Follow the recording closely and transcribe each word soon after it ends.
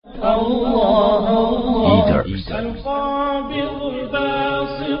الله الله القابض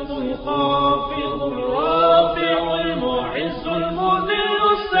الباسط الخافض الرافع المعز المذل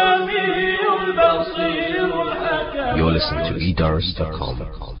السميع البصير الحكم. You're listening to eDars.com.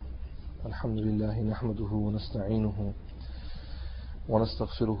 الحمد لله نحمده ونستعينه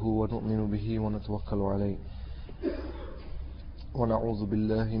ونستغفره ونؤمن به ونتوكل عليه ونعوذ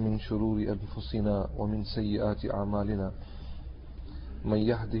بالله من شرور أنفسنا ومن سيئات أعمالنا من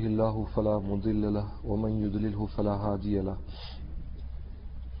يهده الله فلا مضل له ومن يضلله فلا هادي له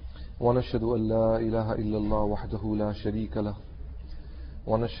ونشهد أن لا إله إلا الله وحده لا شريك له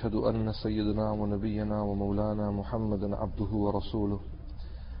ونشهد أن سيدنا ونبينا ومولانا محمدا عبده ورسوله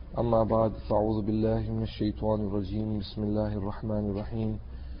أما بعد فأعوذ بالله من الشيطان الرجيم بسم الله الرحمن الرحيم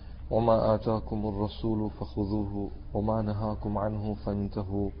وما آتاكم الرسول فخذوه وما نهاكم عنه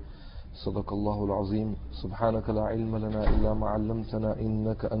فانتهوا صدق الله العظيم سبحانك لا علم لنا إلا ما علمتنا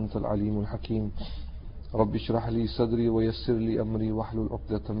إنك أنت العليم الحكيم رب اشرح لي صدري ويسر لي أمري واحلل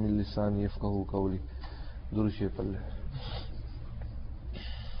عقدة من لساني يفقهوا قولي درشي فله.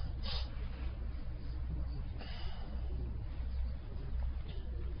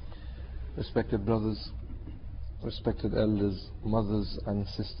 Respected brothers, respected elders, mothers and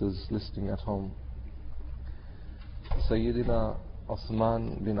sisters listening at home, Sayyidina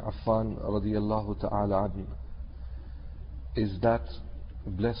Uthman bin Affan radiyallahu ta'ala anhu is that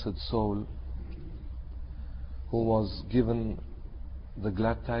blessed soul who was given the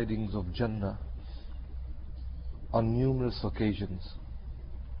glad tidings of Jannah on numerous occasions,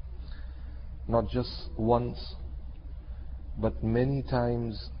 not just once but many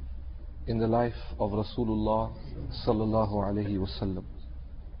times in the life of Rasulullah sallallahu alayhi wasallam.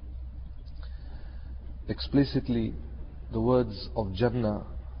 Explicitly, the words of Jannah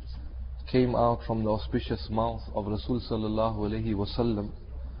came out from the auspicious mouth of Rasul sallallahu alayhi wasallam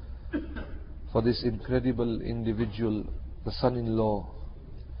for this incredible individual, the son-in-law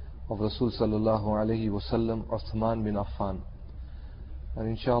of Rasul sallallahu alayhi wasallam, Uthman bin Affan. And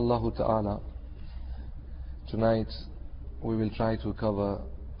inshallah ta'ala, tonight we will try to cover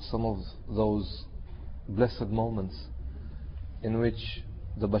some of those blessed moments in which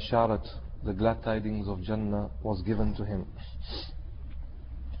the basharat, the glad tidings of Jannah was given to him.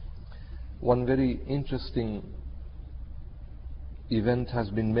 One very interesting event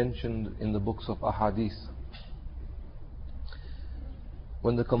has been mentioned in the books of ahadith.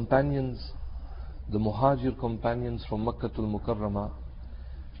 When the companions, the Muhajir companions from Makkatul Mukarramah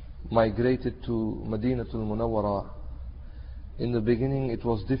migrated to Madinatul Munawwara, in the beginning it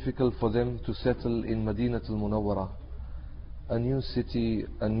was difficult for them to settle in Madinatul Munawwara, a new city,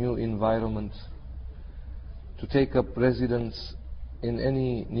 a new environment. To take up residence in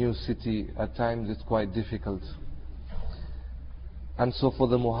any new city at times it's quite difficult. And so for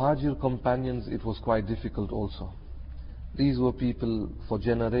the Muhajir companions it was quite difficult also. These were people for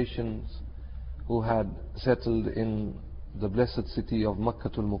generations who had settled in the blessed city of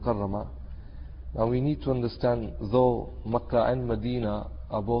Makkatul Mukarramah. Now we need to understand, though Makkah and Medina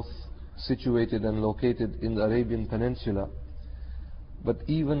are both situated and located in the Arabian Peninsula, but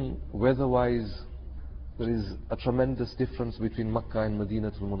even weather-wise there is a tremendous difference between Makkah and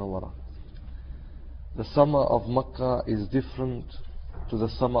Madinatul Munawwara. The summer of Makkah is different to the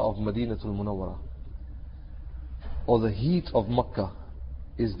summer of Madinatul Munawwara, or the heat of Makkah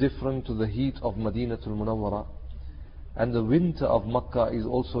is different to the heat of Madinatul Munawwara, and the winter of Makkah is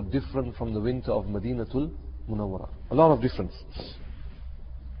also different from the winter of Madinatul Munawwara. A lot of difference.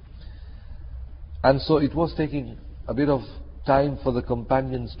 And so it was taking a bit of time for the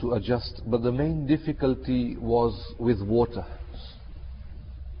companions to adjust, but the main difficulty was with water.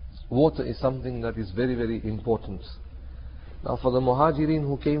 Water is something that is very, very important. Now for the Muhajirin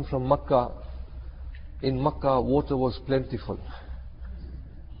who came from Makkah, in Makkah water was plentiful.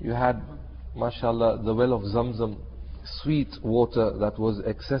 You had, mashallah, the well of Zamzam, sweet water that was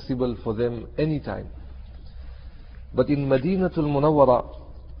accessible for them anytime. But in Madinatul Munawwara,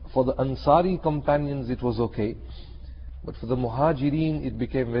 for the Ansari companions it was okay, but for the Muhajirin it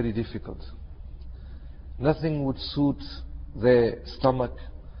became very difficult. Nothing would suit their stomach,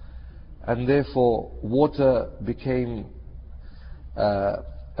 and therefore water became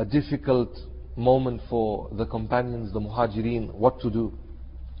a difficult moment for the companions, the Muhajirin, what to do.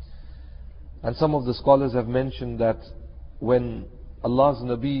 And some of the scholars have mentioned that when Allah's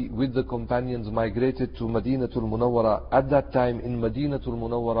Nabi with the companions migrated to Madinatul Munawwara, at that time in Madinatul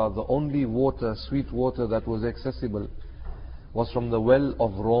Munawwara the only water, sweet water that was accessible was from the well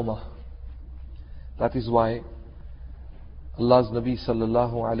of Roma. That is why Allah's Nabi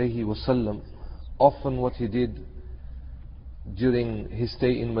sallallahu alayhi wasallam, often what he did, during his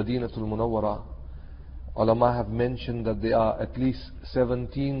stay in Madinatul Munawwara, ulama have mentioned that there are at least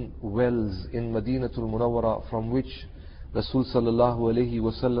 17 wells in Madinatul Munawwara from which Rasul sallallahu alayhi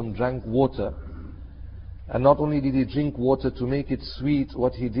wasallam drank water. And not only did he drink water to make it sweet,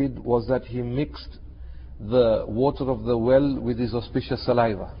 what he did was that he mixed the water of the well with his auspicious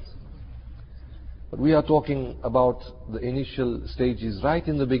saliva. But we are talking about the initial stages, right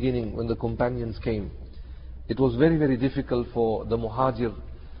in the beginning when the companions came. It was very, very difficult for the Muhajir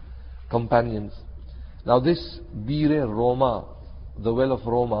companions. Now this Bir Roma, the well of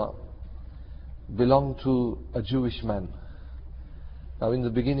Roma, belonged to a Jewish man. Now in the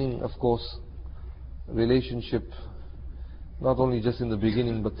beginning, of course, relationship, not only just in the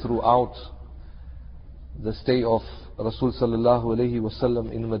beginning but throughout the stay of Rasul sallallahu alayhi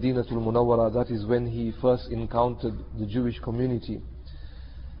wasallam in Madinatul Munawwara, that is when he first encountered the Jewish community.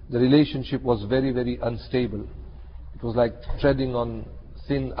 The relationship was very, very unstable. It was like treading on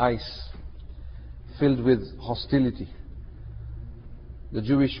thin ice, filled with hostility. The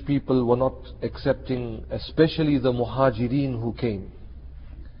Jewish people were not accepting, especially the Muhajirin who came.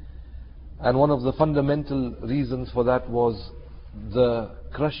 And one of the fundamental reasons for that was the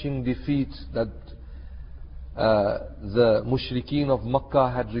crushing defeat that the Mushrikeen of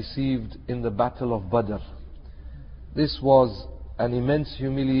Makkah had received in the Battle of Badr. This was an immense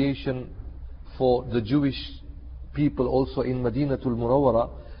humiliation for the Jewish people also in Madinatul Munawwara,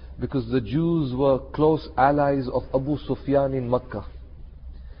 because the Jews were close allies of Abu Sufyan in Makkah.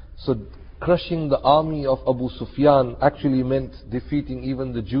 So crushing the army of Abu Sufyan actually meant defeating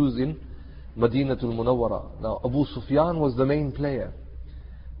even the Jews in Madinatul Munawwara. Now Abu Sufyan was the main player.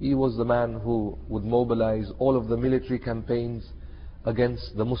 He was the man who would mobilize all of the military campaigns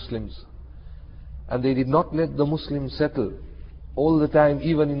against the Muslims. And they did not let the Muslims settle. All the time,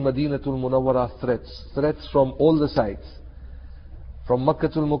 even in Madinatul Munawwara, threats from all the sides. From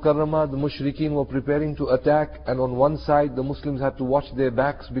Makkatul Mukarramah, the Mushrikeen were preparing to attack, and on one side the Muslims had to watch their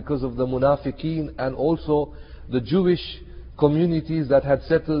backs because of the Munafiqeen and also the Jewish communities that had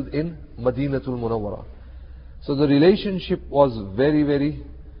settled in Madinatul Munawwara. So the relationship was very, very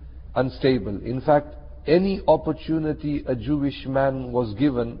unstable. In fact, any opportunity a Jewish man was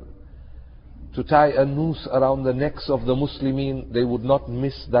given to tie a noose around the necks of the Muslimin, they would not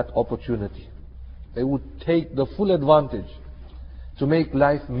miss that opportunity. They would take the full advantage to make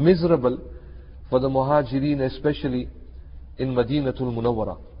life miserable for the Muhajirin, especially in Madinatul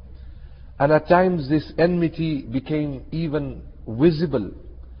Munawwara. And at times this enmity became even visible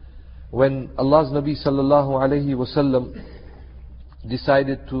when Allah's Nabi sallallahu alayhi wasallam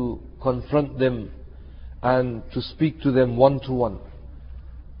decided to confront them and to speak to them one to one.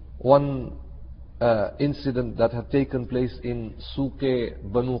 One incident that had taken place in Suke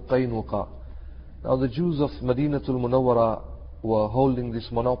Banu Qaynuqa. Now the Jews of Madinatul Munawwara were holding this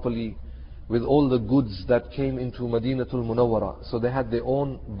monopoly with all the goods that came into Madinatul Munawwara. So they had their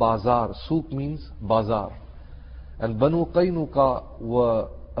own bazaar. Souk means bazaar. And Banu Qaynuqa were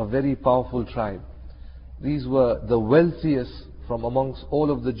a very powerful tribe. These were the wealthiest from amongst all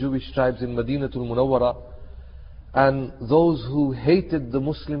of the Jewish tribes in Madinatul Munawwara, and those who hated the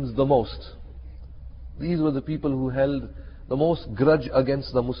Muslims the most. These were the people who held the most grudge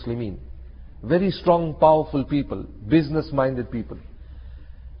against the Muslimin. Very strong, powerful people, business-minded people.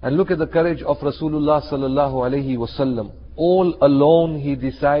 And look at the courage of Rasulullah sallallahu alaihi wasallam. All alone he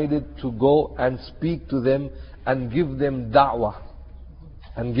decided to go and speak to them and give them da'wah.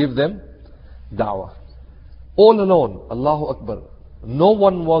 All alone, Allahu Akbar. No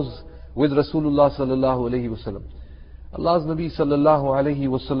one was with Rasulullah sallallahu alaihi wasallam. Allah's Nabi sallallahu alaihi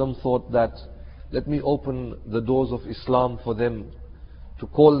wasallam thought that, let me open the doors of Islam for them, to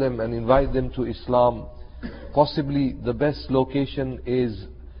call them and invite them to Islam. Possibly the best location is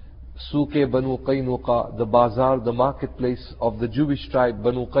Suke Banu Qaynuqa, the bazaar, the marketplace of the Jewish tribe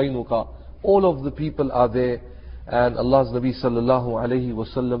Banu Qaynuqa. All of the people are there, and Allah's Nabi sallallahu alayhi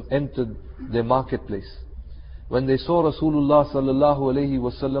wasallam entered their marketplace. When they saw Rasulullah sallallahu alayhi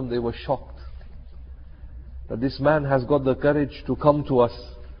wasallam, they were shocked that this man has got the courage to come to us.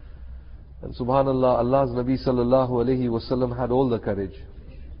 And subhanallah, Allah's Nabi sallallahu alayhi wasallam had all the courage.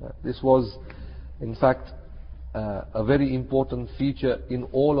 This was, in fact, a very important feature in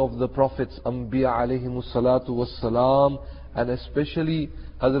all of the Prophets, Anbiya alayhimus salatu wassalam, and especially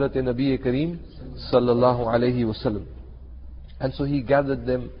Hazrat Nabi Kareem sallallahu alayhi wasallam. And so he gathered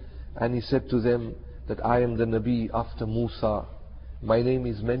them and he said to them that I am the Nabi after Musa. My name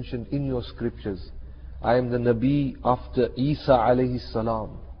is mentioned in your scriptures. I am the Nabi after Isa alayhi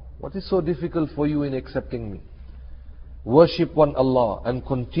salam. What is so difficult for you in accepting me? Worship one Allah and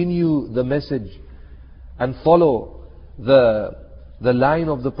continue the message and follow the line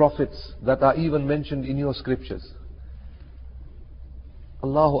of the prophets that are even mentioned in your scriptures.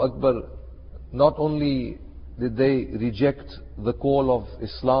 Allahu Akbar, not only did they reject the call of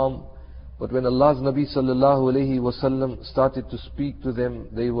Islam, but when Allah's Nabi sallallahu alayhi wasallam started to speak to them,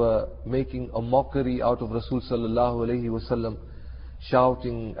 they were making a mockery out of Rasul sallallahu alayhi wasallam,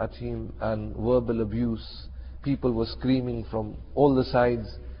 shouting at him and verbal abuse. People were screaming from all the sides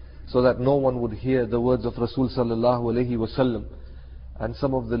so that no one would hear the words of Rasul sallallahu alayhi wasallam. And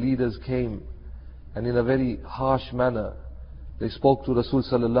some of the leaders came and in a very harsh manner they spoke to Rasul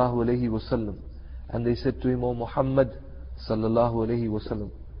sallallahu alayhi wasallam, and they said to him, O Muhammad sallallahu alayhi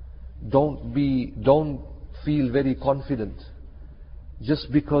wasallam, don't feel very confident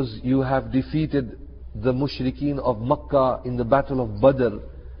just because you have defeated the mushrikeen of Makkah in the battle of Badr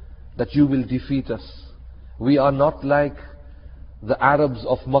that you will defeat us. We are not like the Arabs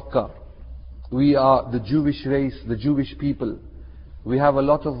of Makkah. We are the Jewish race, the Jewish people. We have a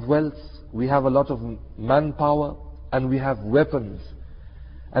lot of wealth, we have a lot of manpower, and we have weapons.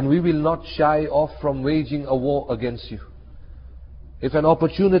 And we will not shy off from waging a war against you. If an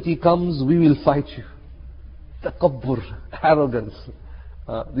opportunity comes, we will fight you. Takabbur, arrogance,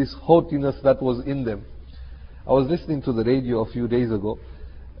 this haughtiness that was in them. I was listening to the radio a few days ago.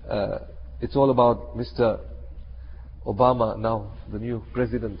 It's all about Mr. Obama now, the new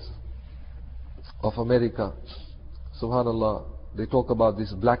president of America. Subhanallah, they talk about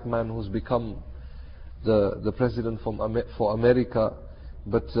this black man who's become the president for America,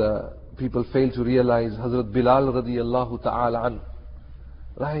 but people fail to realize Hazrat Bilal radiyallahu ta'ala an,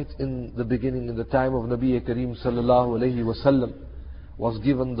 right in the beginning, in the time of Nabi Kareem sallallahu alayhi wasallam, was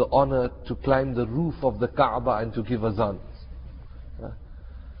given the honor to climb the roof of the Kaaba and to give azan.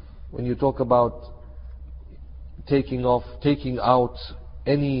 When you talk about taking out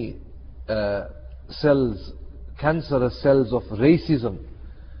any cells, cancerous cells of racism,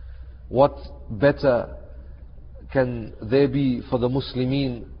 what better can there be for the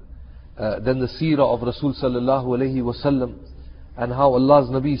Muslimin than the seerah of Rasul sallallahu alayhi wasallam, and how Allah's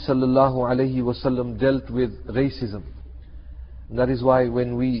Nabi sallallahu alayhi wasallam dealt with racism. And that is why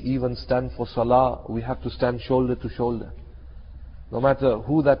when we even stand for salah, we have to stand shoulder to shoulder. No matter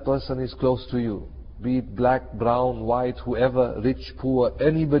who that person is close to you, be it black, brown, white, whoever, rich, poor,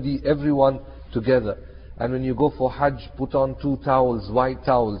 anybody, everyone together. And when you go for Hajj, put on 2 towels, white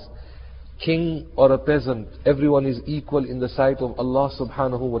towels. King or a peasant, everyone is equal in the sight of Allah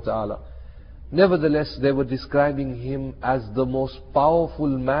subhanahu wa ta'ala. Nevertheless, they were describing him as the most powerful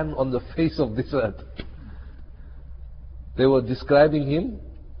man on the face of this earth. They were describing him,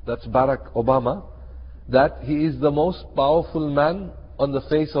 that's Barack Obama, that he is the most powerful man on the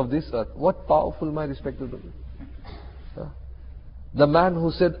face of this earth. What powerful, my respected brother? The man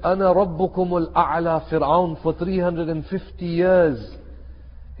who said, Ana Rabbukumul A'la, Fir'aun, for 350 years,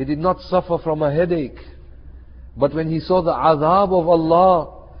 he did not suffer from a headache. But when he saw the azab of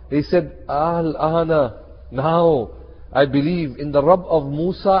Allah, he said, Al-Ahana, now I believe in the Rabb of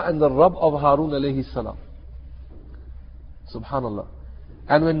Musa and the Rabb of Harun alayhi salam. Subhanallah.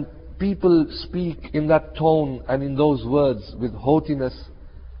 And when people speak in that tone and in those words with haughtiness,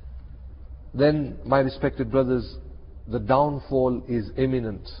 then, my respected brothers, the downfall is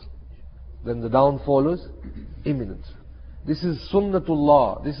imminent. Then the downfall is imminent. This is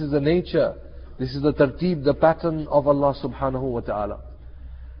sunnatullah. This is the nature. This is the tartib, the pattern of Allah subhanahu wa ta'ala.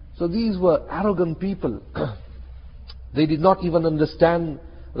 So these were arrogant people. They did not even understand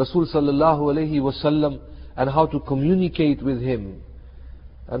Rasul sallallahu alayhi wasallam and how to communicate with him.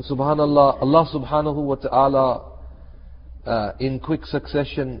 And subhanallah, Allah subhanahu wa ta'ala in quick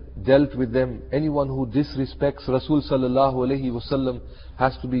succession dealt with them. Anyone who disrespects Rasul sallallahu alayhi wasallam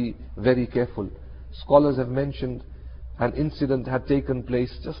has to be very careful. Scholars have mentioned an incident had taken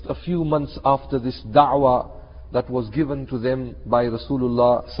place just a few months after this da'wah that was given to them by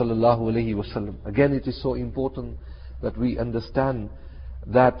Rasulullah sallallahu alayhi wasallam. Again, it is so important that we understand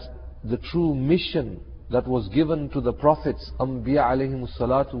that the true mission that was given to the prophets, Anbiya alayhimus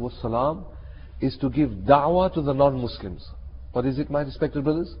salatu wassalam, is to give da'wah to the non-Muslims. What is it, my respected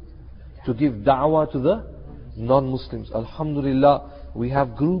brothers? To give da'wah to the non-Muslims. Alhamdulillah, we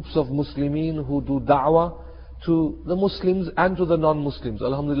have groups of Muslimin who do da'wah to the Muslims and to the non-Muslims.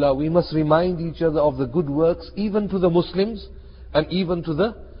 Alhamdulillah, we must remind each other of the good works, even to the Muslims and even to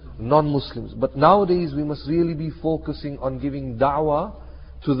the non-Muslims. But nowadays we must really be focusing on giving da'wah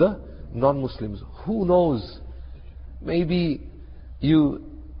to the non-Muslims. Who knows? Maybe you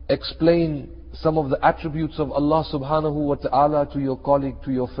explain some of the attributes of Allah subhanahu wa ta'ala to your colleague,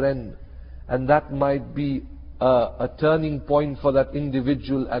 to your friend, and that might be a turning point for that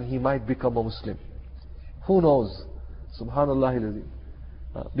individual and he might become a Muslim. Who knows? Subhanallah al-Azim.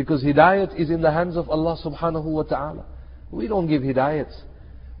 Because hidayat is in the hands of Allah subhanahu wa ta'ala. We don't give hidayat.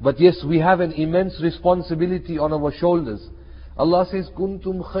 But yes, we have an immense responsibility on our shoulders. Allah says,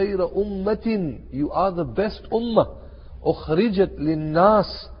 Kuntum khayra ummatin. You are the best ummah. Ukhrijat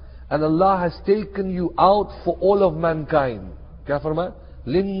linnas. And Allah has taken you out for all of mankind. Kya farmaya?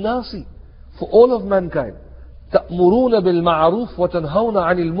 Linnasi. For all of mankind. Ta'muruna bil ma'ruf wa tanhawna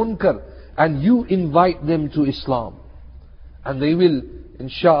 'anil munkar. And you invite them to Islam. And they will,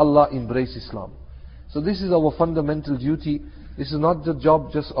 insha'Allah, embrace Islam. So this is our fundamental duty. This is not the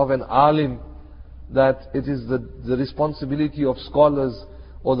job just of an alim, that it is the responsibility of scholars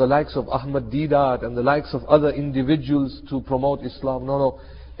or the likes of Ahmad Deedat and the likes of other individuals to promote Islam. No.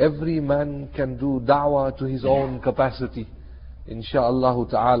 Every man can do da'wah to his own capacity,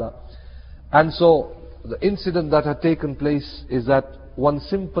 insha'Allah ta'ala. And so, the incident that had taken place is that one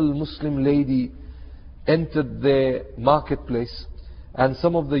simple Muslim lady entered their marketplace, and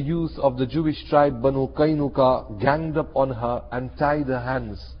some of the youth of the Jewish tribe Banu Qaynuqa ganged up on her and tied her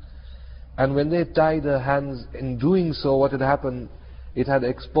hands. And when they tied her hands, in doing so, what had happened, it had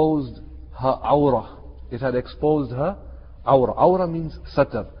exposed her awrah. It had exposed her awrah. Awrah means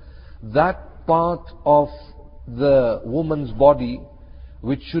satar. That part of the woman's body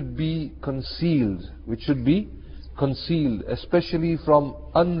which should be concealed, especially from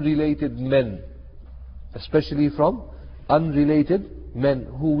unrelated men. Especially from unrelated men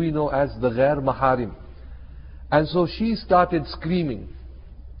who we know as the ghair maharim. And so she started screaming.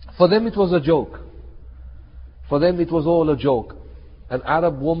 For them it was a joke. For them it was all a joke. An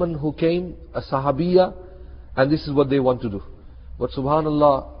Arab woman who came, a Sahabiya, and this is what they want to do. But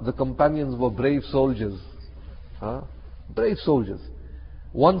subhanallah, the companions were brave soldiers. Brave soldiers.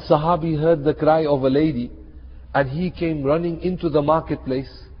 One Sahabi heard the cry of a lady, and he came running into the marketplace.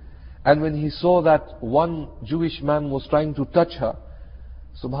 And when he saw that one Jewish man was trying to touch her,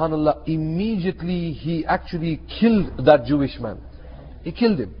 subhanallah, immediately he actually killed that Jewish man. He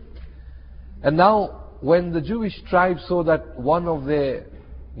killed him. And now, when the Jewish tribe saw that one of their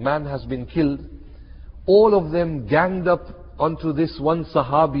man has been killed, all of them ganged up onto this one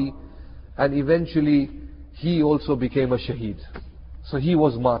Sahabi, and eventually he also became a shaheed. So he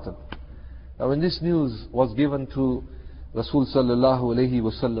was martyred. Now when this news was given to Rasul sallallahu alayhi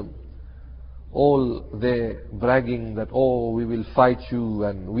wasallam, all their bragging that, oh, we will fight you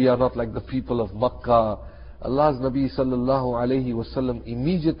and we are not like the people of Makkah. Allah's Nabi sallallahu alayhi wasallam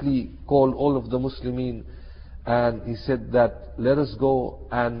immediately called all of the Muslimin, and he said that let us go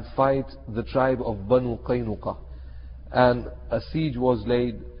and fight the tribe of Banu Qaynuqa. And a siege was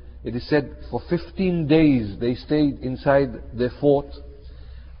laid. It is said for 15 days they stayed inside their fort,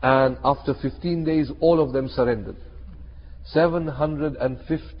 and after 15 days all of them surrendered.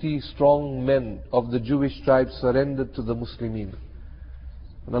 750 strong men of the Jewish tribe surrendered to the Muslimin.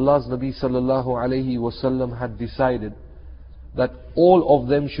 And Allah's Nabi sallallahu alayhi wasallam had decided that all of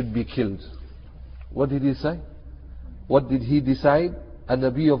them should be killed. What did he say? What did he decide? A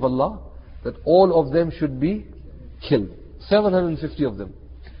Nabi of Allah, that all of them should be killed. 750 of them.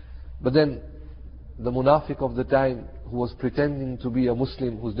 But then the munafiq of the time, who was pretending to be a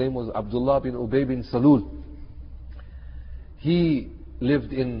Muslim, whose name was Abdullah bin Ubay bin Salul, he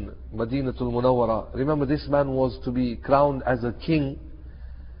lived in Madinatul Munawwara. Remember, this man was to be crowned as a king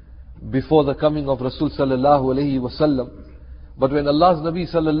before the coming of Rasul sallallahu alayhi wasallam. But when Allah's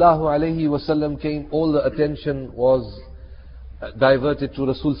Nabi sallallahu alayhi wasallam came, all the attention was diverted to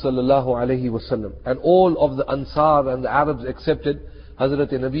Rasul sallallahu alayhi wasallam. And all of the Ansar and the Arabs accepted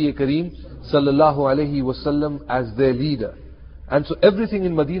Hazrat Nabi Kareem sallallahu alayhi wasallam as their leader. And so everything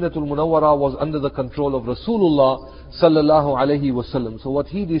in Madinatul Munawwara was under the control of Rasulullah sallallahu alayhi wasallam. So what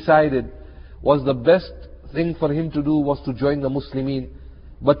he decided was the best thing for him to do was to join the Muslimin,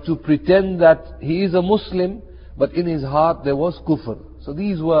 but to pretend that he is a Muslim, but in his heart there was kufr. So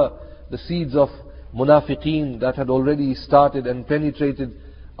these were the seeds of munafiqeen that had already started and penetrated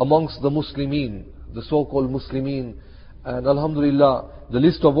amongst the Muslimin, the so-called Muslimin. And alhamdulillah, the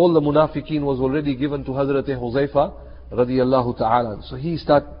list of all the munafiqeen was already given to Hazrat Huzaifa radiyallahu ta'ala. So he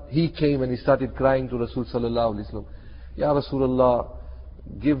came and he started crying to Rasul sallallahu alayhi wasallam, Ya Rasulullah,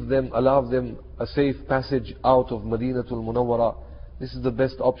 allow them a safe passage out of Madinatul Munawwara. This is the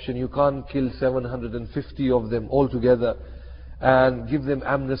best option. You can't kill 750 of them altogether, and give them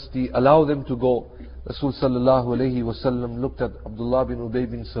amnesty, allow them to go. Rasul sallallahu alayhi wasallam looked at Abdullah bin Ubay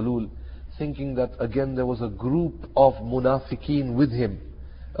bin Salul, thinking that again there was a group of munafiqeen with him,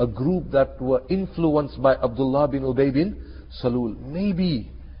 a group that were influenced by Abdullah bin Ubay bin Salul.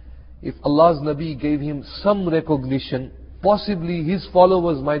 Maybe if Allah's Nabi gave him some recognition, possibly his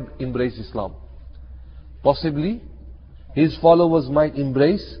followers might embrace Islam. Possibly his followers might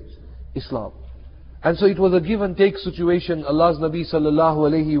embrace Islam. And so it was a give and take situation. Allah's Nabi sallallahu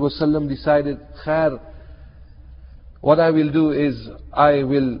alayhi wasallam decided, khair, what I will do is I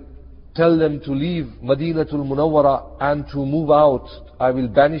will tell them to leave Madinatul Munawwara and to move out. I will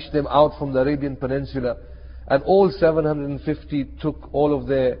banish them out from the Arabian Peninsula. And all 750 took all of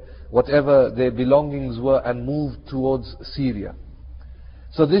their, whatever their belongings were, and moved towards Syria.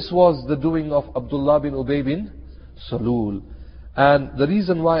 So this was the doing of Abdullah bin Ubay bin Salul. And the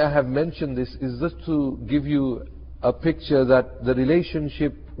reason why I have mentioned this is just to give you a picture that the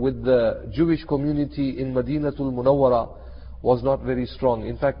relationship with the Jewish community in Madinatul Munawwara was not very strong.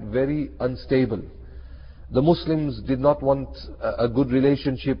 In fact, very unstable. The Muslims did not want a good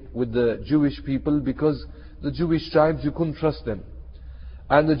relationship with the Jewish people because the Jewish tribes, you couldn't trust them.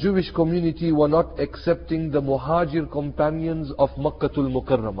 And the Jewish community were not accepting the Muhajir companions of Makkatul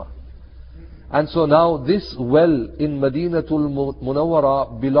Mukarramah. And so now this well in Madinatul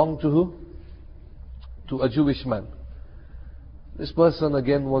Munawwara belonged to who? To a Jewish man. This person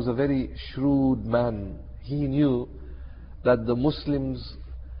again was a very shrewd man. He knew that the Muslims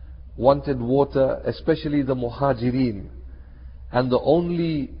wanted water, especially the Muhajirin. And the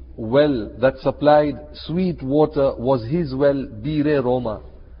only well that supplied sweet water was his well, Bir Roma.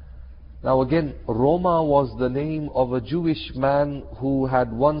 Now again, Roma was the name of a Jewish man who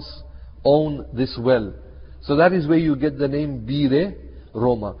had once owned this well. So that is where you get the name Bir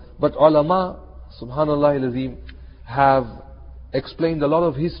Roma. But ulama, subhanallah al-azim, have explained a lot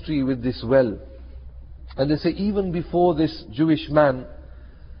of history with this well. And they say even before this Jewish man,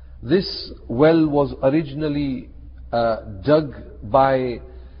 this well was originally dug by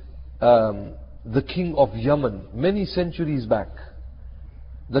the king of Yemen many centuries back.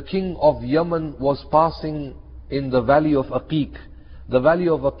 The king of Yemen was passing in the valley of Aqiq. The valley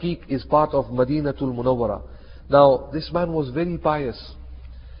of Aqiq is part of Madinatul Munawwara. Now, this man was very pious.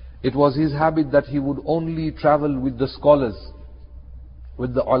 It was his habit that he would only travel with the scholars,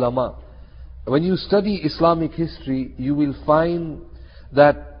 with the ulama. When you study Islamic history, you will find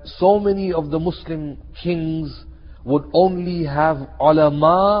that so many of the Muslim kings would only have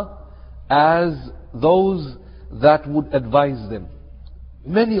ulama as those that would advise them.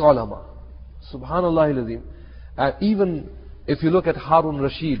 Many ulama. Subhanallah al-Azim. And even if you look at Harun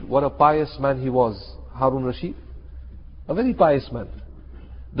Rashid, what a pious man he was. Harun Rashid, a very pious man.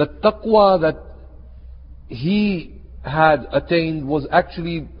 The taqwa that he had attained was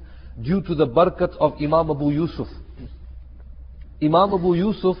actually due to the barakat of Imam Abu Yusuf. Imam Abu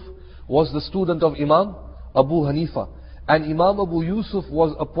Yusuf was the student of Imam Abu Hanifa. And Imam Abu Yusuf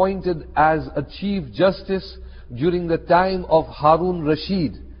was appointed as a chief justice during the time of Harun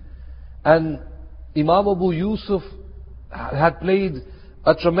Rashid. And Imam Abu Yusuf had played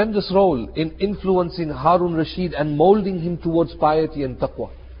a tremendous role in influencing Harun Rashid and molding him towards piety and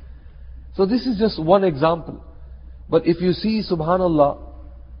taqwa. So this is just one example. But if you see, subhanallah,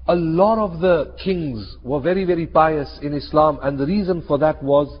 a lot of the kings were very, very pious in Islam, and the reason for that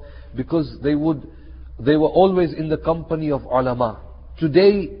was because they were always in the company of ulama.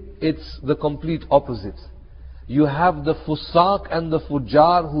 Today, it's the complete opposite. You have the fusaq and the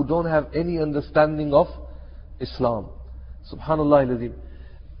fujjar who don't have any understanding of Islam. Subhanallah al-Azim.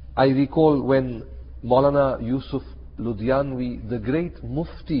 I recall when Maulana Yusuf Ludhianvi, the great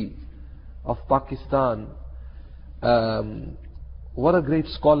mufti of Pakistan, what a great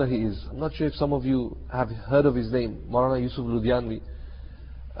scholar he is. I'm not sure if some of you have heard of his name, Maulana Yusuf Ludhianvi.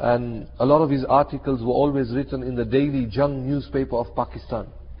 And a lot of his articles were always written in the daily Jung newspaper of Pakistan.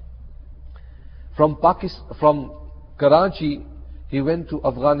 From Karachi, he went to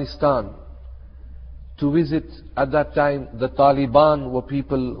Afghanistan to visit. At that time, the Taliban were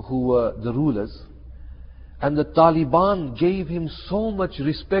people who were the rulers. And the Taliban gave him so much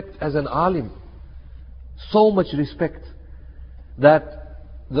respect as an alim. So much respect that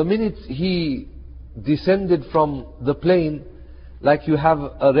the minute he descended from the plane, like you have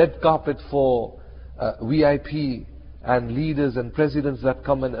a red carpet for VIP and leaders and presidents that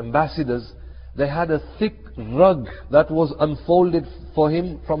come and ambassadors, they had a thick rug that was unfolded for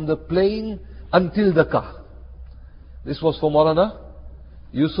him from the plane until the car. This was for Maulana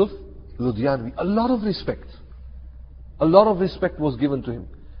Yusuf Ludhianvi. A lot of respect. A lot of respect was given to him.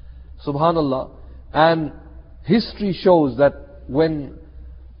 Subhanallah. And history shows that when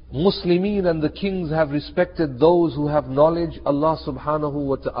Muslimin and the kings have respected those who have knowledge, Allah subhanahu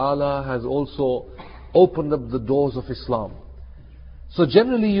wa ta'ala has also opened up the doors of Islam. So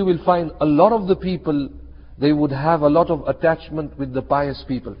generally you will find a lot of the people, they would have a lot of attachment with the pious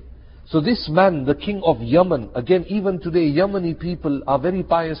people. So this man, the king of Yemen, again even today Yemeni people are very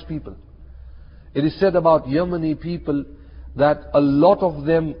pious people. It is said about Yemeni people that a lot of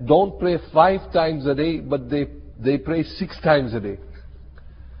them don't pray 5 times a day, but they pray 6 times a day.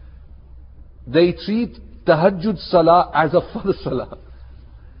 They treat tahajjud salah as a farz salah.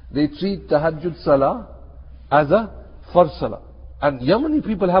 They treat tahajjud salah as a farz salah. And Yemeni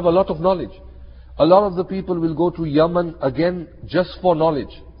people have a lot of knowledge. A lot of the people will go to Yemen again just for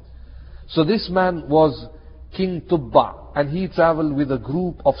knowledge. So this man was King Tubba, and he traveled with a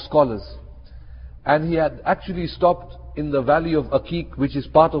group of scholars. And he had actually stopped in the valley of Aqiq, which is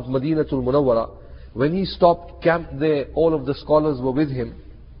part of Madinatul Munawwara. When he stopped, camped there, all of the scholars were with him.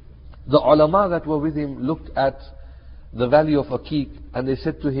 The ulama that were with him looked at the valley of Aqiq, and they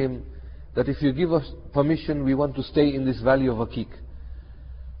said to him that if you give us permission, we want to stay in this valley of Aqiq.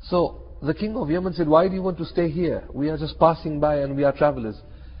 So the king of Yemen said, why do you want to stay here? We are just passing by and we are travelers.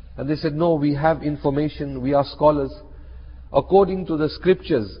 And they said, no, we have information, we are scholars. According to the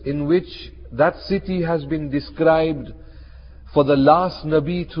scriptures in which that city has been described for the last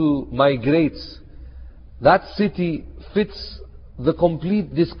Nabi to migrate, that city fits the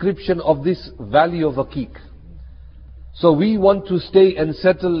complete description of this valley of Aqiq. So we want to stay and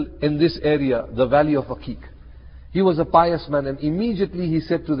settle in this area, the valley of Aqiq. He was a pious man, and immediately he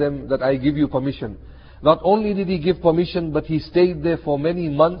said to them that I give you permission. Not only did he give permission, but he stayed there for many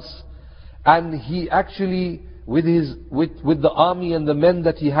months, and he actually, with the army and the men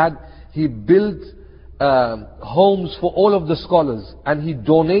that he had, he built homes for all of the scholars, and he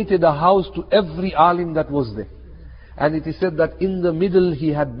donated a house to every alim that was there. And it is said that in the middle he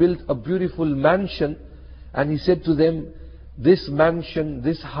had built a beautiful mansion, and he said to them, this mansion,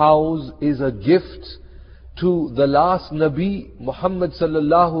 this house is a gift to the last Nabi, Muhammad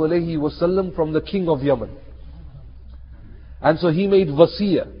sallallahu alayhi wasallam, from the king of Yemen. And so he made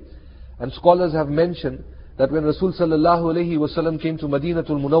wasiyah. And scholars have mentioned that when Rasul sallallahu alayhi wasallam came to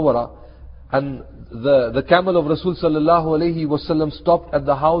Madinatul Munawwara, and the camel of Rasul sallallahu alayhi wasallam stopped at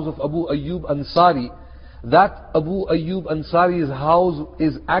the house of Abu Ayyub Ansari, that Abu Ayyub Ansari's house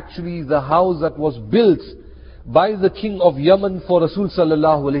is actually the house that was built by the king of Yemen for Rasul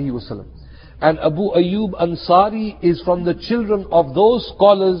sallallahu alayhi wasallam. And Abu Ayyub Ansari is from the children of those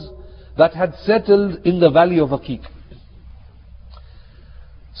scholars that had settled in the valley of Aqiq.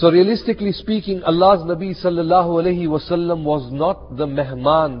 So realistically speaking, Allah's Nabi sallallahu alayhi wasallam was not the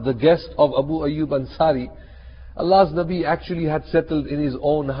mehman, the guest of Abu Ayyub Ansari. Allah's Nabi actually had settled in his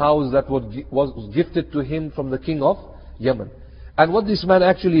own house that was gifted to him from the king of Yemen. And what this man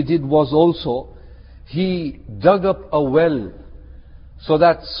actually did was also, he dug up a well so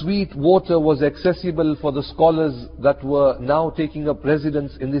that sweet water was accessible for the scholars that were now taking up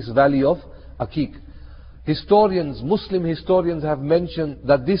residence in this valley of Aqiq. Historians, Muslim historians have mentioned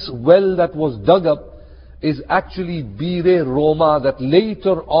that this well that was dug up is actually Bir Roma, that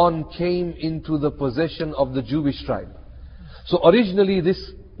later on came into the possession of the Jewish tribe. So originally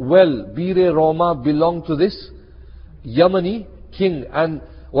this well, Bir Roma, belonged to this Yemeni king, and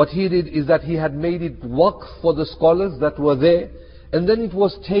what he did is that he had made it waqf for the scholars that were there, and then it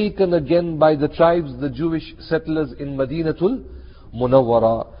was taken again by the tribes, the Jewish settlers in Madinatul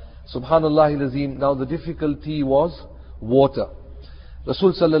Munawwara. Subhanallah al-Azim. Now the difficulty was water.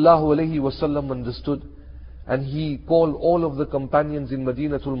 Rasul sallallahu alayhi wasallam understood, and he called all of the companions in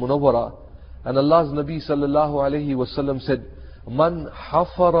Madinatul Munawwara, and Allah's Nabi sallallahu alayhi wasallam said, Man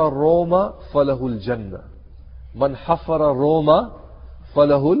hafara Roma falahul Jannah. Man hafara Roma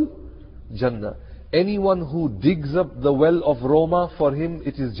falahul Jannah. Anyone who digs up the well of Roma, for him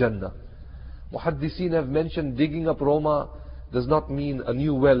it is Jannah. Muhaddiseen have mentioned digging up Roma does not mean a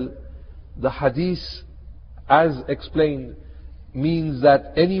new well. The hadith, as explained, means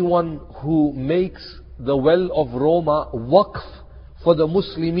that anyone who makes the well of Roma waqf for the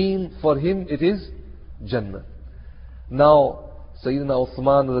Muslimin, for him it is Jannah. Now, Sayyidina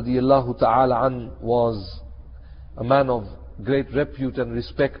Uthman radiallahu ta'ala an was a man of great repute and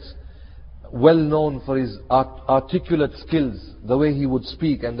respect, well known for his articulate skills, the way he would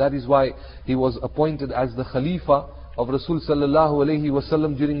speak, and that is why he was appointed as the Khalifa of Rasul sallallahu alayhi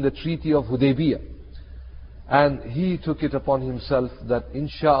wasallam during the Treaty of Hudaybiyah. And he took it upon himself that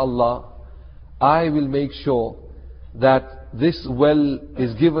insha'Allah, I will make sure that this well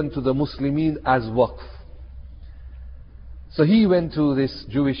is given to the Muslimin as waqf. So he went to this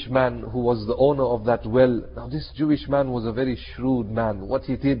Jewish man who was the owner of that well. Now this Jewish man was a very shrewd man. What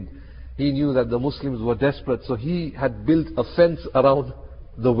he did, he knew that the Muslims were desperate, so he had built a fence around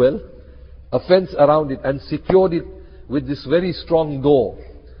the well, a fence around it, and secured it with this very strong door.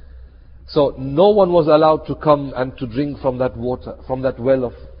 So no one was allowed to come and to drink from that water, from that well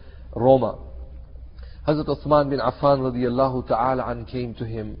of Roma. Hazrat Uthman bin Affan radiallahu ta'ala an came to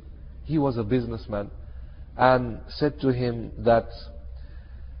him. He was a businessman, and said to him that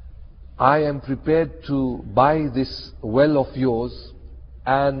I am prepared to buy this well of yours,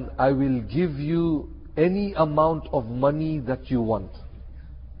 and I will give you any amount of money that you want.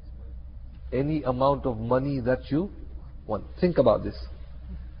 Any amount of money that you want. Think about this.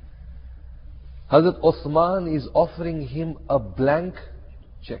 Hazrat Uthman is offering him a blank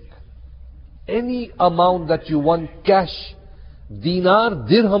check. Any amount that you want, cash, dinar,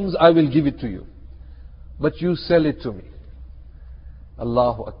 dirhams, I will give it to you. But you sell it to me.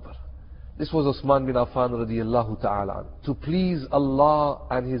 Allahu Akbar. This was Uthman bin Affan radiyallahu ta'ala. To please Allah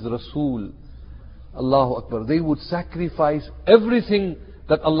and His Rasul. Allahu Akbar. They would sacrifice everything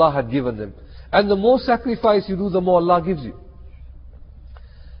that Allah had given them. And the more sacrifice you do, the more Allah gives you.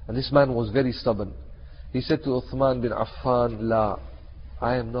 And this man was very stubborn. He said to Uthman bin Affan, La,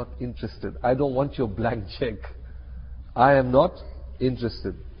 I am not interested. I don't want your blank check. I am not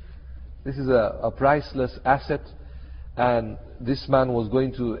interested. This is a priceless asset, and this man was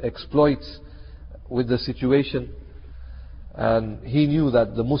going to exploit with the situation. And he knew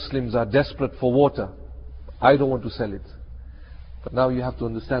that the Muslims are desperate for water. I don't want to sell it. But now you have to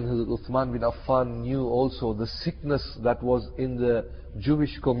understand, Hazrat Uthman bin Affan knew also the sickness that was in the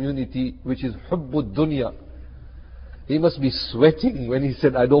Jewish community, which is hubbud dunya. He must be sweating when he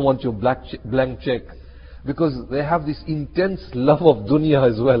said, I don't want your blank check. Because they have this intense love of dunya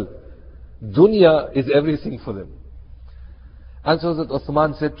as well. Dunya is everything for them. And so that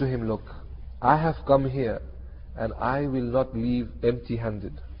Uthman said to him, look, I have come here and I will not leave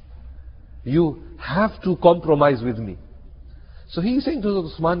empty-handed. You have to compromise with me. So he is saying to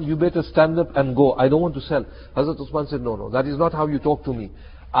Hazrat Uthman, you better stand up and go. I don't want to sell. Hazrat Uthman said, no, that is not how you talk to me.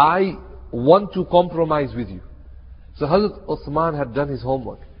 I want to compromise with you. So Hazrat Uthman had done his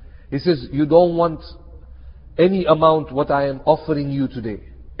homework. He says, you don't want any amount what I am offering you today.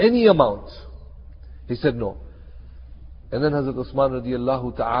 Any amount. He said, no. And then Hazrat Uthman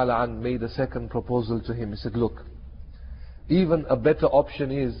radiallahu ta'ala an made a second proposal to him. He said, look, even a better option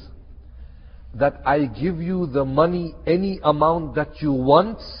is that I give you the money, any amount that you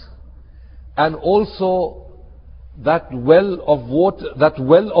want, and also that well of water, that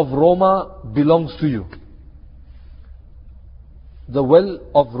well of Roma belongs to you. The well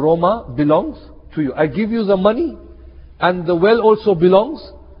of Roma belongs to you. I give you the money, and the well also belongs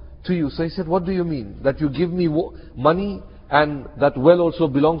to you. So he said, what do you mean? That you give me money and that well also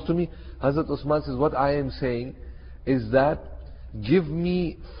belongs to me? Hazrat Uthman says, what I am saying is that give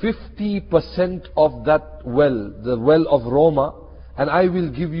me 50% of that well, the well of Roma, and I will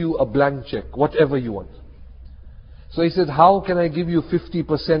give you a blank check, whatever you want. So he said, how can I give you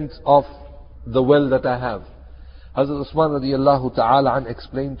 50% of the well that I have? Hazrat Uthman radiallahu ta'ala an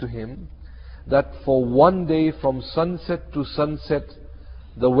explained to him that for one day from sunset to sunset,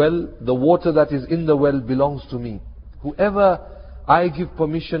 the well, the water that is in the well belongs to me. Whoever I give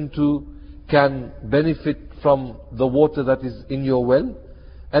permission to can benefit from the water that is in your well,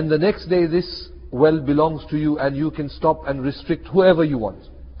 and the next day this well belongs to you, and you can stop and restrict whoever you want.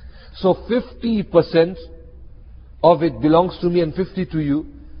 So 50% of it belongs to me and 50% to you,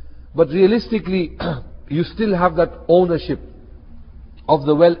 but realistically you still have that ownership of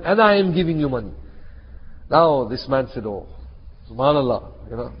the well, and I am giving you money. Now this man said, oh, subhanallah,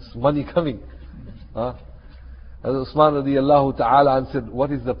 it's money coming. As Usman radiallahu ta'ala answered,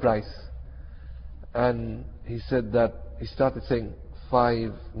 what is the price? And he said that, he started saying,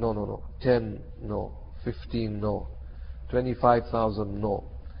 5, no, 10, no, 15, no, 25,000, no,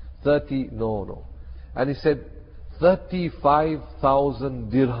 30, no. And he said,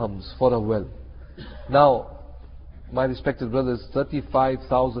 35,000 dirhams for a well. Now, my respected brothers,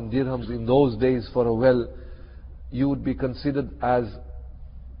 35,000 dirhams in those days for a well, you would be considered as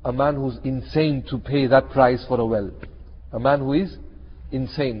a man who's insane to pay that price for a well. A man who is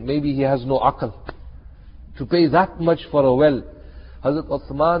insane. Maybe he has no aql. To pay that much for a well. Hazrat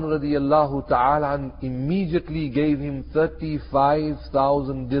Uthman radiallahu ta'ala immediately gave him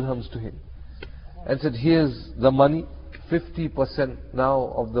 35,000 dirhams to him. And said, here's the money, 50%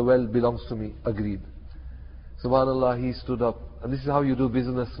 now of the well belongs to me. Agreed. Subhanallah, he stood up. And this is how you do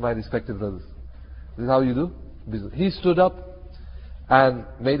business, my respected brothers. This is how you do business. He stood up and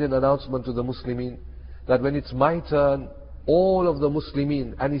made an announcement to the Muslimin that when it's my turn, all of the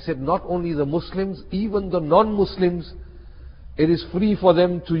Muslimin, and he said not only the Muslims, even the non-Muslims, it is free for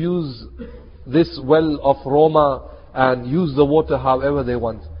them to use this well of Roma and use the water however they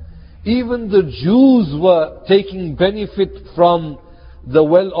want. Even the Jews were taking benefit from the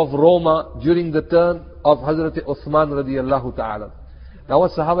well of Roma during the turn of Hazrat Uthman radiallahu ta'ala. Now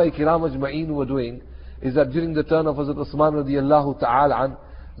what Sahaba Kiram Ajma'een were doing is that during the turn of Hazrat Uthman radiallahu ta'ala,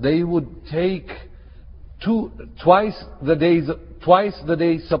 they would take twice the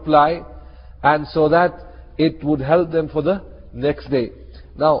day's supply, and so that it would help them for the next day.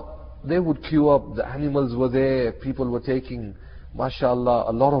 Now, they would queue up, the animals were there, people were taking,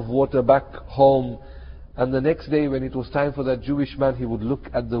 mashallah, a lot of water back home. And the next day when it was time for that Jewish man, he would look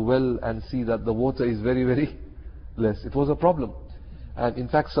at the well and see that the water is very, very less. It was a problem. And in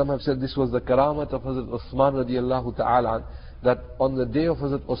fact, some have said this was the karamat of Hazrat Osman radiallahu ta'ala, that on the day of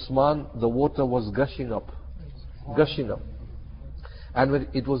Hazrat Osman, the water was gushing up. Gushing up. And when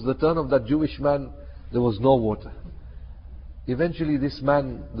it was the turn of that Jewish man, there was no water. Eventually this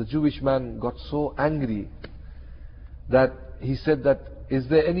man, the Jewish man, got so angry that he said that, is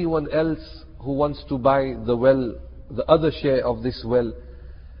there anyone else who wants to buy the well, the other share of this well?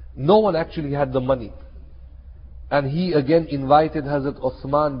 No one actually had the money. And he again invited Hazrat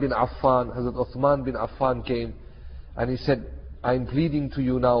Uthman bin Affan. Hazrat Uthman bin Affan came and he said, I'm pleading to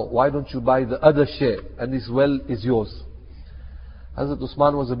you now, why don't you buy the other share and this well is yours. Hazrat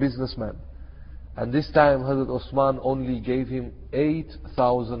Uthman was a businessman. And this time Hazrat Uthman only gave him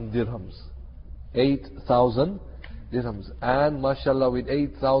 8,000 dirhams. 8,000 dirhams. And mashallah, with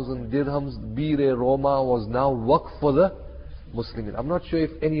 8,000 dirhams, Bir Roma was now waqf for the Muslimin. I'm not sure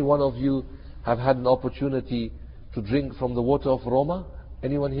if any one of you have had an opportunity to drink from the water of Roma.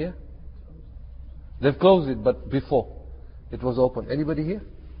 Anyone here? They've closed it, but before it was open. Anybody here?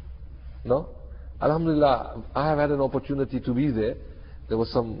 No? Alhamdulillah, I have had an opportunity to be there. There were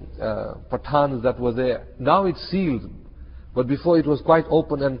some Pathans that were there. Now it's sealed, but before it was quite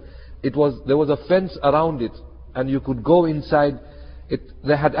open, and there was a fence around it, and you could go inside.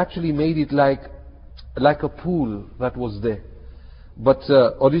 They had actually made it like a pool that was there. But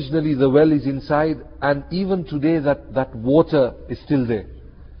originally the well is inside, and even today that water is still there.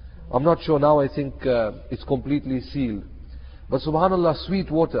 I'm not sure now, I think it's completely sealed. But subhanallah,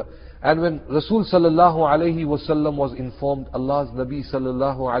 sweet water. And when Rasul sallallahu alayhi wasallam was informed, Allah's Nabi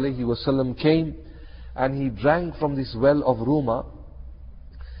sallallahu alayhi wasallam came and he drank from this well of Ruma.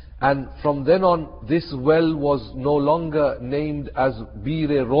 And from then on, this well was no longer named as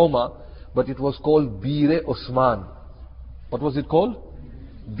Bir Roma, but it was called Bir Osman. What was it called?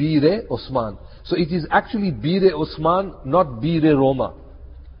 Bir Osman. So it is actually Bir Osman, not Bir Roma.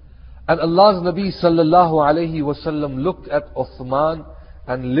 And Allah's Nabi sallallahu alayhi wasallam looked at Uthman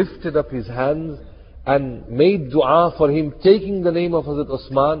and lifted up his hands and made dua for him, taking the name of Hazrat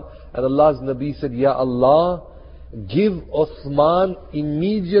Uthman. And Allah's Nabi said, Ya Allah, give Uthman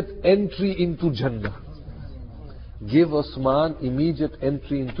immediate entry into Jannah. Give Uthman immediate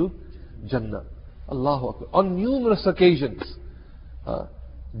entry into Jannah. Allahu Akbar. On numerous occasions,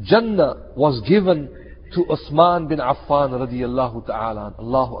 Jannah was given to Uthman bin Affan radiyallahu ta'ala.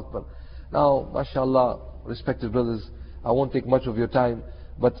 Allahu Akbar. Now, mashallah, respected brothers, I won't take much of your time,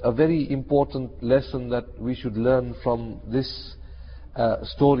 but a very important lesson that we should learn from this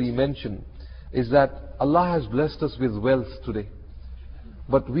story mentioned is that Allah has blessed us with wealth today,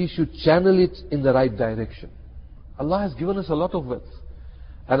 but we should channel it in the right direction. Allah has given us a lot of wealth,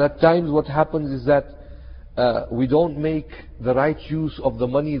 and at times what happens is that we don't make the right use of the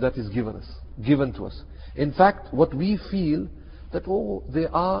money that is given to us. In fact, what we feel that, they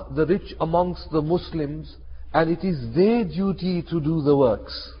are the rich amongst the Muslims, and it is their duty to do the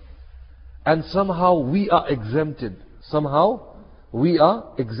works. And somehow we are exempted. Somehow we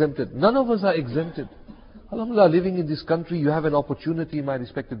are exempted. None of us are exempted. Alhamdulillah, living in this country, you have an opportunity, my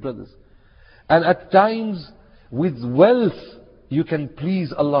respected brothers. And at times, with wealth, you can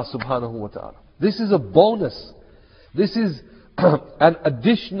please Allah subhanahu wa ta'ala. This is a bonus. This is an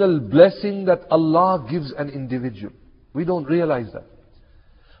additional blessing that Allah gives an individual. We don't realize that.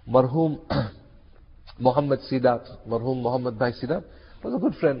 Marhum Muhammad Sidat, Marhum Muhammad Bhai Sidat was a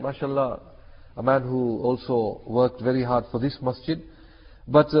good friend, mashallah, a man who also worked very hard for this masjid,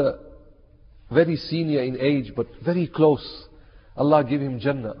 but very senior in age, but very close. Allah give him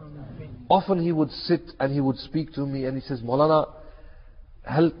Jannah. Often he would sit and he would speak to me and he says, Maulana,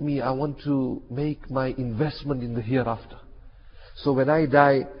 help me, I want to make my investment in the hereafter. So when I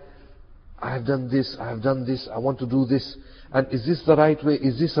die, I have done this, I want to do this. And is this the right way?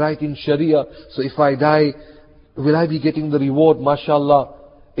 Is this right in Sharia? So if I die, will I be getting the reward? MashaAllah.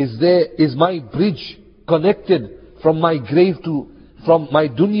 Is my bridge connected from my grave from my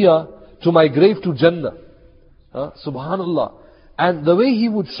dunya to my grave to Jannah? Subhanallah. And the way he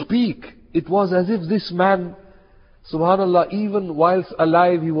would speak, it was as if this man, subhanallah, even whilst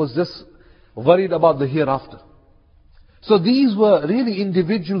alive, he was just worried about the hereafter. So these were really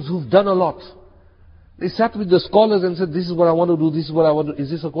individuals who've done a lot. They sat with the scholars and said, this is what I want to do, this is what I want to do. Is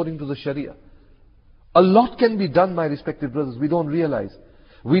this according to the Sharia? A lot can be done, my respected brothers, we don't realize.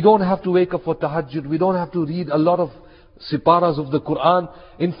 We don't have to wake up for tahajjud. We don't have to read a lot of siparas of the Quran.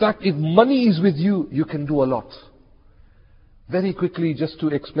 In fact, if money is with you, you can do a lot. Very quickly, just to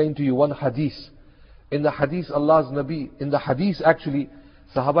explain to you one hadith. In the hadith, Allah's Nabi, in the hadith actually,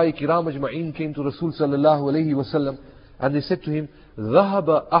 Sahaba Kiram Ajma'in came to Rasul sallallahu alayhi wasallam and they said to him,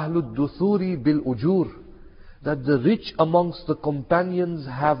 ذَهَبَ أَهْلُ الدُّثُورِ بِالْأُجُورِ, that the rich amongst the companions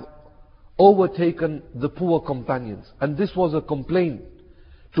have overtaken the poor companions. And this was a complaint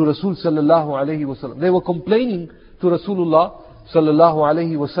to Rasul sallallahu alayhi wasallam. They were complaining to Rasulullah sallallahu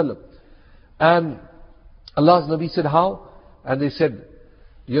alayhi wasallam. And Allah's Nabi said, how? And they said,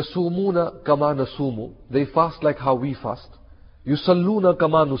 يَصُومُونَ كَمَا نَصُومُ, they fast like how we fast. يُصَلُّونَ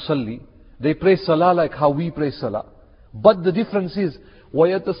كَمَا نُصَلِّي, they pray salah like how we pray salah. But the difference is,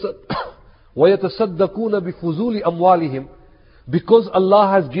 وَيَتَصَدَّقُونَ بِفُزُولِ أَمْوَالِهِمْ, because Allah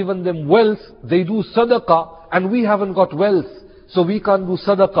has given them wealth, they do sadaqah, and we haven't got wealth, so we can't do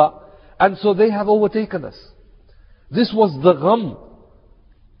sadaqah, and so they have overtaken us. This was the gham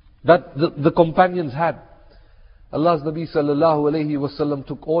that the companions had. Allah's Nabi sallallahu alayhi wasallam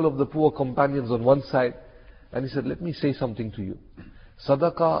took all of the poor companions on one side, and he said, let me say something to you.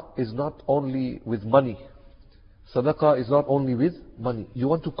 Sadaqah is not only with money. Sadaqah is not only with money. You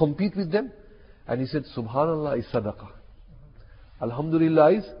want to compete with them? And he said, Subhanallah is sadaqah.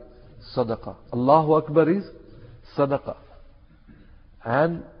 Alhamdulillah is sadaqah. Allahu Akbar is sadaqah.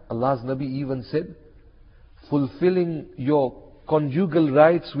 And Allah's Nabi even said, fulfilling your conjugal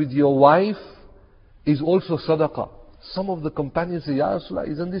rights with your wife is also sadaqah. Some of the companions say, Ya Rasulullah,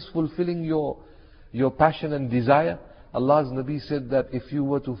 isn't this fulfilling your passion and desire? Allah's Nabi said that if you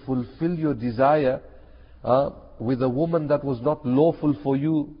were to fulfill your desire with a woman that was not lawful for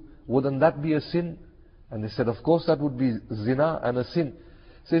you, wouldn't that be a sin? And they said, of course that would be zina and a sin.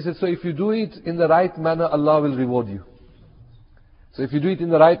 So he said, so if you do it in the right manner, Allah will reward you. So if you do it in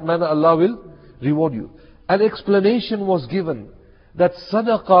the right manner, Allah will reward you. An explanation was given that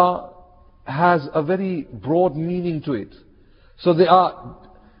sadaqah has a very broad meaning to it. So there are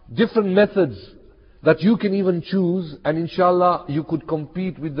different methods that you can even choose, and inshallah you could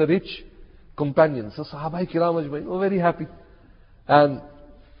compete with the rich companions. So Sahaba Kiram Ajma'in were very happy. And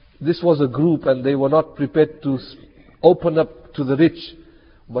this was a group and they were not prepared to open up to the rich.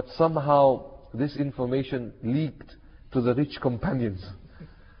 But somehow this information leaked to the rich companions.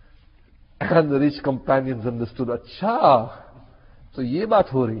 And the rich companions understood, Acha, so ye baat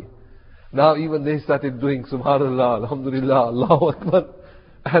ho rahi. Now even they started doing Subhanallah, Alhamdulillah, Allahu Akbar.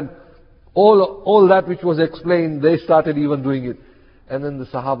 And all that which was explained, they started even doing it. And then the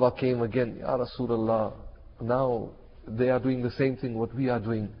Sahaba came again, Ya Rasulullah, now they are doing the same thing what we are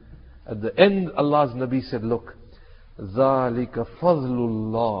doing. At the end, Allah's Nabi said, look, ذَلِكَ فَضْلُ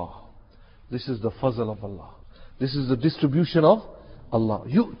اللَّهِ, this is the fazl of Allah. This is the distribution of Allah.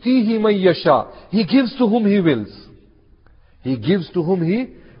 يُؤْتِيهِ مَن يَشَاءُ, He gives to whom He wills. He gives to whom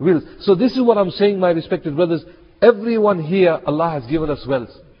He wills. So this is what I'm saying, my respected brothers. Everyone here, Allah has given us wealth.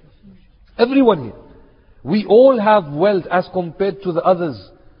 Everyone here. We all have wealth as compared to the others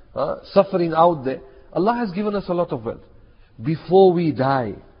suffering out there. Allah has given us a lot of wealth. Before we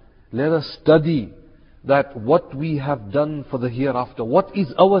die, let us study that what we have done for the hereafter. What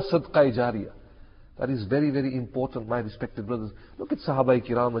is our sadaqah jariyah? That is very, very important, my respected brothers. Look at Sahaba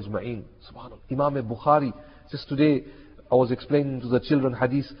Kiram Ajma'in. Subhanallah. Imam Bukhari. Just today, I was explaining to the children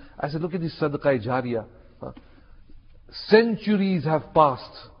hadith. I said, look at this sadaqah jariyah. Centuries have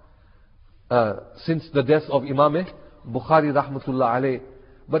passed since the death of Imam Bukhari rahmatullah alayh.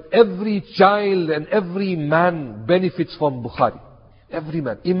 But every child and every man benefits from Bukhari. Every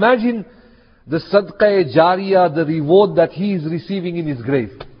man. Imagine the sadaqah jariyah, the reward that he is receiving in his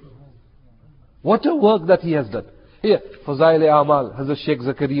grave. What a work that he has done. Here, Fazail Amal, Hazrat Sheikh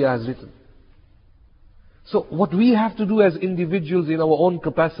Zakaria has written. So what we have to do as individuals in our own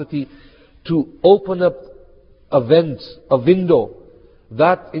capacity to open up a vent, a window,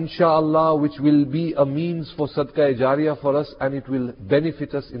 that inshallah which will be a means for sadaqah jariyah for us, and it will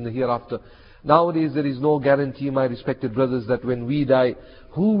benefit us in the hereafter. Nowadays there is no guarantee, my respected brothers, that when we die,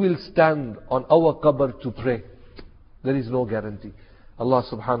 who will stand on our qabr to pray? There is no guarantee. Allah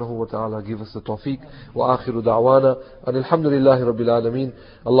subhanahu wa ta'ala give us the tawfiq. Wa akhiru da'wana and alhamdulillahi rabbil alameen.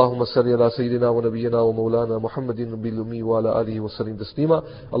 Allahumma salli ala sayyidina wa nabiyyina wa maulana Muhammadin bil ummi wa ala alihi wa sallim taslima.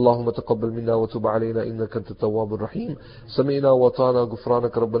 Allahumma taqabbal minna wa tub alayna innaka antat tawwabur rahim. Sami'na wa ta'ana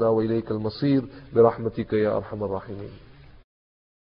ghufranaka rabbana wa ilayka al-masir bi rahmatika ya arhamar rahimin.